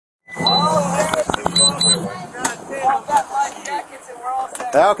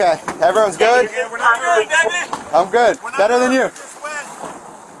Okay, everyone's good? We're not good, baby. I'm good. Better than you.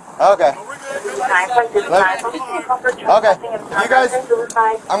 Okay. Okay. You guys,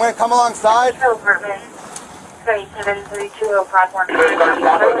 I'm going to come alongside.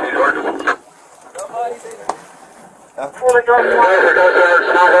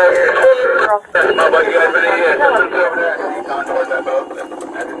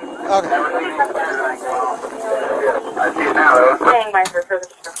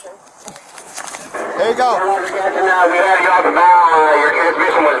 There you go. We had you off the bow. Your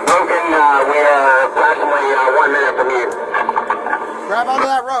transmission was broken. We are approximately 1 minute from you. Grab onto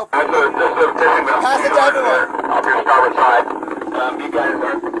that rope. Pass it to everyone. Off your starboard side. You guys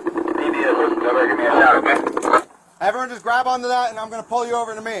need the assistance over. Give me a shout, okay? Everyone just grab onto that and I'm going to pull you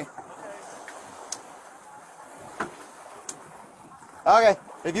over to me. Okay.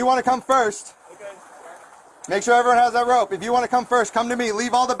 If you want to come first, make sure everyone has that rope. If you want to come first, come to me.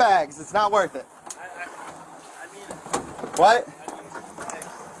 Leave all the bags. It's not worth it. What?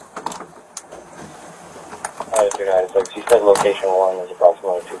 She said location 1 is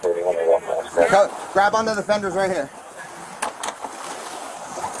approximately 2:30 when they walk past. Grab onto the fenders right here.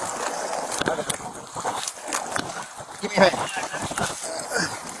 Give me a hand.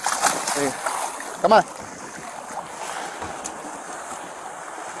 There you go. Come on.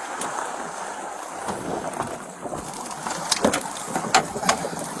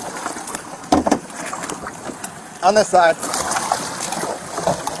 On this side.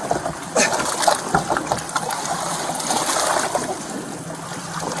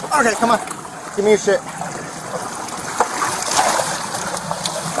 Okay, come on. Give me your shit.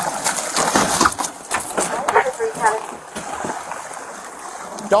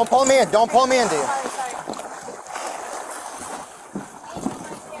 Don't pull me in. Don't pull me in, dude.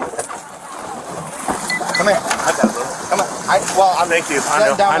 Come here. Come on. Thank you.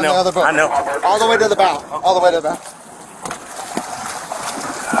 Down on the other boat. I know. All the way to the bow. All the way to the bow.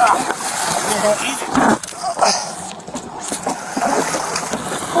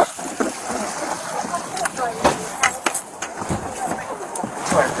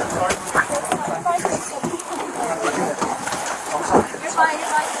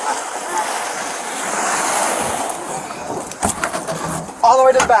 All the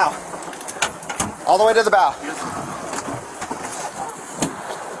way to the bow. All the way to the bow.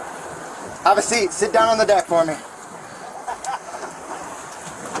 Have a seat. Sit down on the deck for me.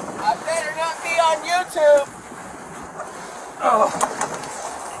 I better not be on YouTube. Oh.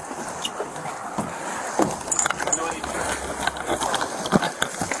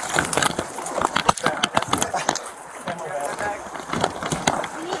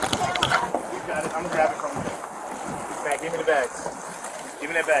 You got it. I'm gonna grab it from you. Back. Give me the bags. Give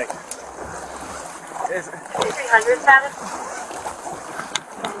me that bag. 300 status.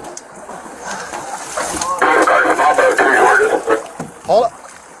 Hold up.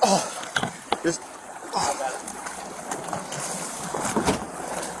 Oh. Just. Oh.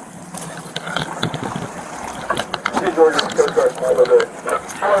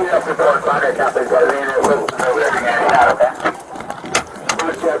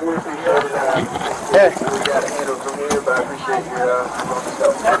 Hey.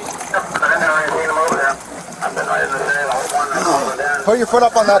 Put your foot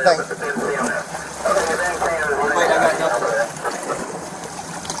up on that thing.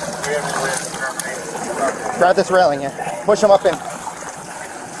 Grab this railing here. Push them up in.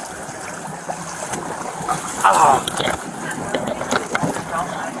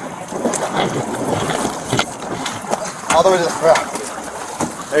 All the way to the bow.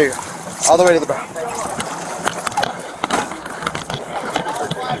 There you go. All the way to the bow.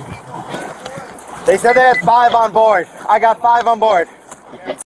 They said they had 5 on board. I got 5 on board.